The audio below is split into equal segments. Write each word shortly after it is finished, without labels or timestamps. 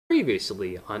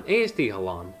Previously on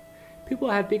Asdhellon, people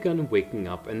had begun waking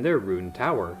up in their ruined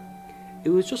tower. It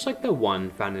was just like the one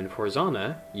found in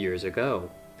Forzana years ago,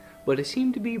 but it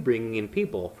seemed to be bringing in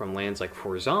people from lands like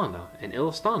Forzana and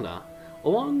Illistana,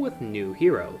 along with new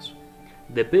heroes.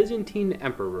 The Byzantine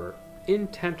Emperor,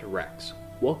 Intent Rex,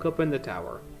 woke up in the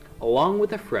tower, along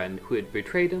with a friend who had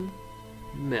betrayed him,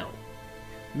 Mill.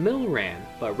 Mill ran,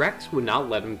 but Rex would not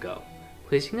let him go,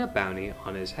 placing a bounty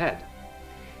on his head.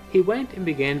 He went and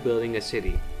began building a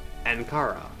city,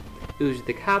 Ankara. It was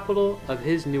the capital of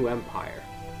his new empire,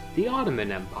 the Ottoman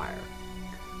Empire.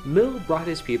 Mill brought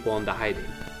his people into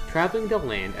hiding, traveling the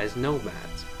land as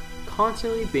nomads,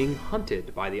 constantly being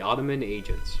hunted by the Ottoman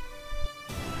agents.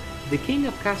 The king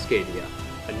of Cascadia,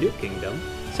 a new kingdom,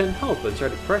 sent help and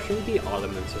started pressuring the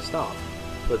Ottomans to stop,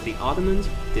 but the Ottomans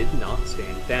did not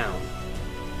stand down.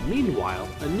 Meanwhile,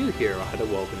 a new hero had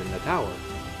awoken in the tower.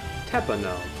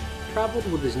 Tepano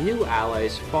traveled with his new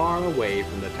allies far away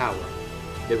from the tower.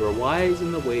 They were wise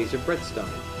in the ways of Redstone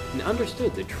and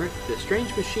understood the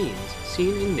strange machines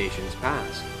seen in nations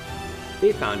past.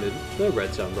 They founded the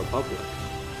Redstone Republic.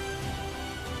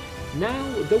 Now,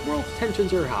 the world's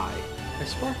tensions are high, a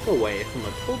spark away from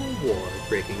a total war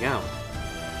breaking out.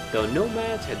 The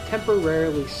nomads had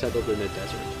temporarily settled in the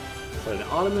desert, but an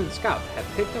Ottoman scout had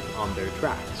picked up on their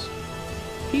tracks.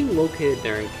 He located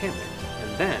their encampment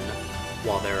and then,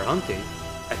 while they were hunting,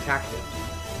 attacked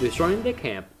it, destroying the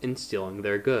camp and stealing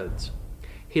their goods.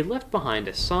 He left behind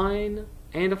a sign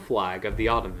and a flag of the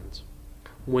Ottomans.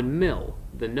 When Mill,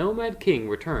 the nomad king,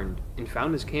 returned and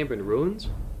found his camp in ruins,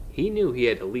 he knew he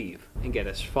had to leave and get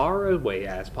as far away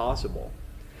as possible.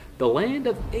 The land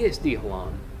of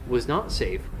Asdhellon was not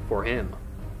safe for him.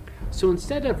 So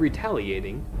instead of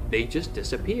retaliating, they just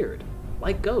disappeared,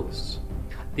 like ghosts.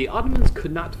 The Ottomans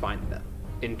could not find them,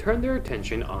 and turned their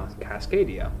attention on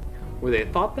Cascadia, where they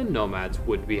thought the nomads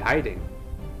would be hiding.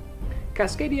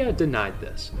 Cascadia denied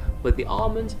this, but the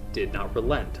Ottomans did not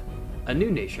relent. A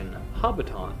new nation,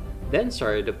 Hobbiton, then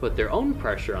started to put their own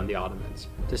pressure on the Ottomans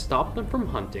to stop them from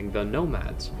hunting the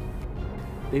nomads.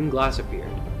 Then Glass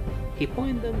appeared. He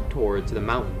pointed them towards the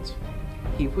mountains.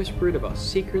 He whispered about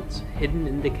secrets hidden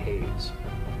in the caves.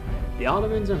 The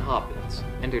Ottomans and Hobbits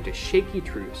entered a shaky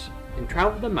truce and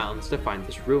traveled the mountains to find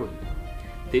this ruin.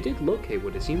 They did locate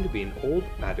what seemed to be an old,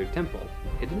 battered temple,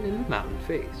 hidden in the mountain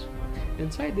face.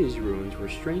 Inside these ruins were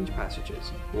strange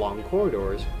passages, long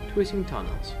corridors, twisting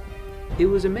tunnels. It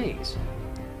was a maze.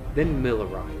 Then Mill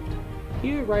arrived.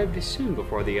 He arrived soon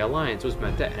before the Alliance was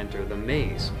meant to enter the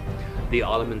maze. The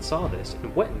Ottomans saw this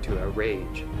and went into a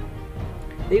rage.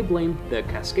 They blamed the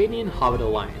Cascadian Hobbit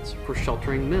Alliance for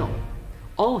sheltering Mill.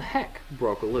 All heck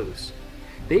broke loose.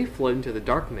 They fled into the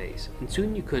dark maze, and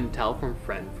soon you couldn't tell from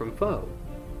friend from foe.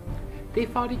 They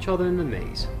fought each other in the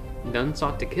maze. None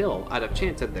sought to kill out of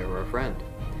chance that they were a friend.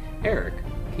 Eric,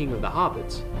 king of the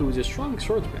Hobbits, who was a strong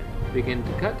swordsman, began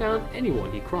to cut down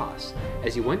anyone he crossed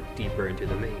as he went deeper into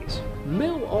the maze.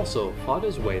 Mill also fought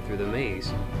his way through the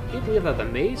maze. He believed that the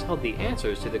maze held the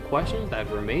answers to the questions that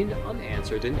had remained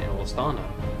unanswered in Illistana.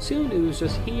 Soon it was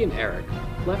just he and Eric,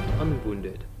 left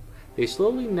unwounded. They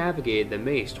slowly navigated the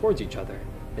maze towards each other,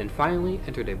 then finally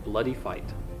entered a bloody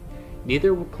fight.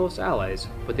 Neither were close allies,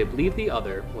 but they believed the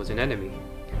other was an enemy.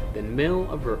 Then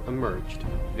Mill emerged,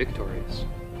 victorious.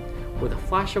 With a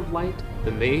flash of light,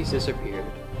 the maze disappeared.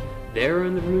 They were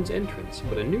in the ruin's entrance,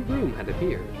 but a new room had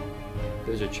appeared.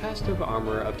 There was a chest of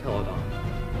armor of Teledon,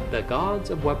 the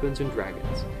gods of weapons and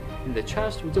dragons. In the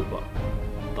chest was a book,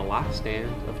 The Last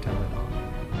Stand of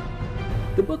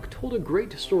Teledon. The book told a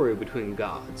great story between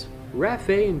gods,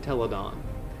 Raphae and Teledon.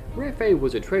 Raphae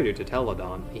was a traitor to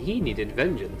Teledon, and he needed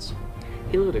vengeance.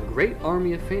 He led a great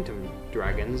army of phantom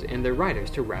dragons and their riders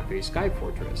to Raphae's sky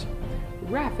fortress.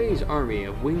 Raphae's army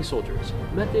of winged soldiers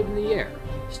met them in the air,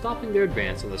 stopping their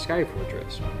advance on the sky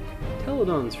fortress.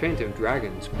 Teledon's phantom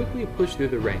dragons quickly pushed through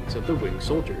the ranks of the winged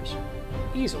soldiers,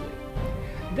 easily.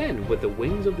 Then, with the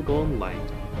wings of the golden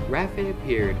light, Raphae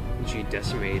appeared and she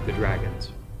decimated the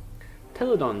dragons.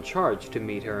 Teledon charged to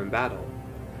meet her in battle.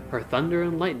 Her thunder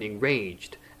and lightning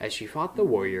raged as she fought the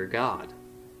warrior god.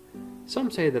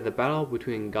 Some say that the battle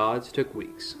between gods took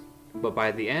weeks, but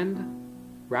by the end,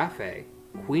 Raphae,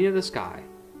 Queen of the Sky,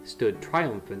 stood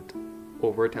triumphant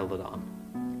over Teledon.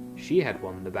 She had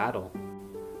won the battle.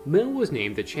 Mill was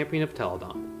named the champion of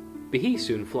Teledon, but he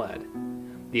soon fled.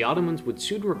 The Ottomans would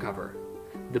soon recover.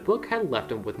 The book had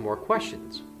left him with more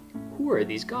questions. Who are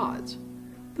these gods?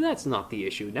 But that's not the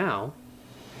issue now.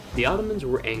 The Ottomans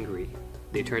were angry.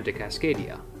 They turned to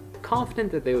Cascadia,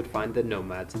 confident that they would find the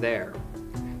nomads there.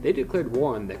 They declared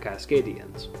war on the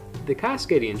Cascadians. The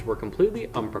Cascadians were completely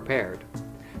unprepared.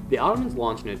 The Ottomans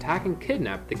launched an attack and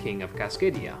kidnapped the king of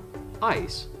Cascadia,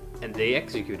 Ice, and they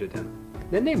executed him.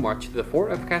 Then they marched to the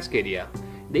fort of Cascadia.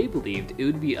 They believed it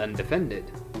would be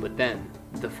undefended, but then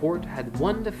the fort had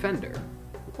one defender,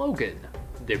 Logan,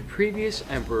 the previous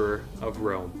emperor of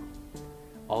Rome,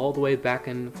 all the way back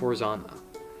in Forzana.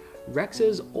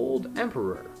 Rex's old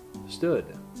emperor stood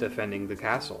defending the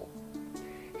castle.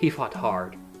 He fought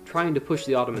hard, trying to push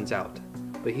the Ottomans out,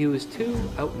 but he was too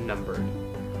outnumbered.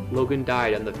 Logan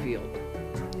died on the field,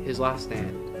 his last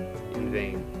stand, in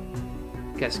vain.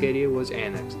 Cascadia was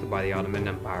annexed by the Ottoman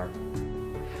Empire.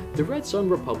 The Red Sun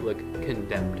Republic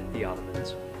condemned the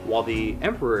Ottomans. While the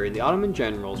emperor and the Ottoman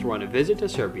generals were on a visit to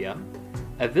Serbia,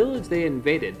 a village they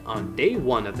invaded on day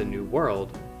one of the New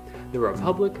World, the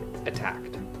Republic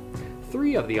attacked.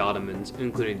 3 of the Ottomans,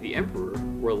 including the emperor,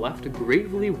 were left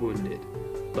gravely wounded,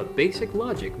 but basic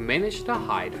logic managed to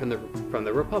hide from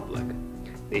the Republic.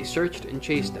 They searched and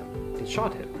chased him, and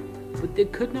shot him, but they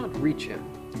could not reach him,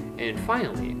 and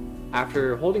finally,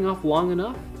 after holding off long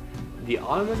enough, the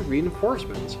Ottoman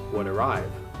reinforcements would arrive.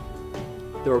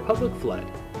 The Republic fled.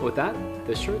 With that,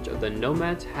 the search of the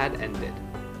nomads had ended.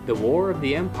 The war of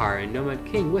the Empire and Nomad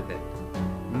King with it.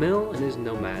 Mill and his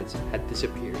nomads had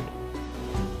disappeared.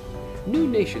 New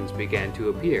nations began to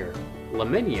appear.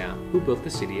 Lamenia, who built the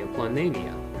city of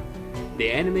Planania.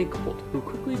 The anime cult, who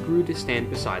quickly grew to stand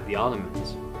beside the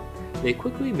Ottomans. They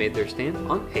quickly made their stand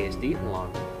on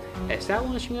Asdhellon,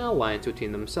 establishing an alliance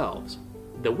between themselves,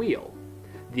 the Wheel.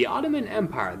 The Ottoman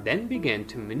Empire then began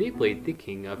to manipulate the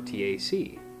king of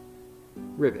TAC,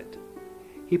 Rivet.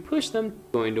 He pushed them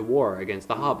going to war against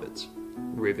the Hobbits.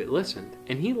 Rivet listened,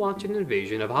 and he launched an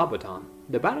invasion of Hobbiton.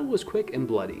 The battle was quick and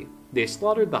bloody. They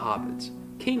slaughtered the Hobbits.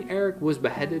 King Eric was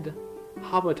beheaded.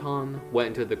 Hobbiton went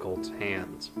into the cult's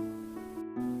hands.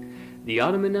 The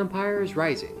Ottoman Empire is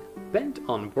rising, bent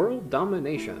on world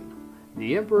domination.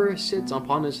 The emperor sits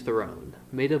upon his throne,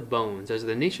 made of bones as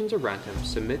the nations around him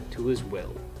submit to his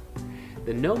will.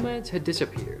 The nomads had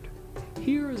disappeared.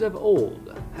 Heroes of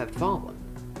old had fallen.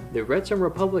 The Red Sun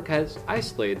Republic has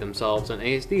isolated themselves on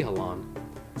Asdhellon,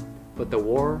 but the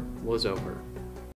war was over.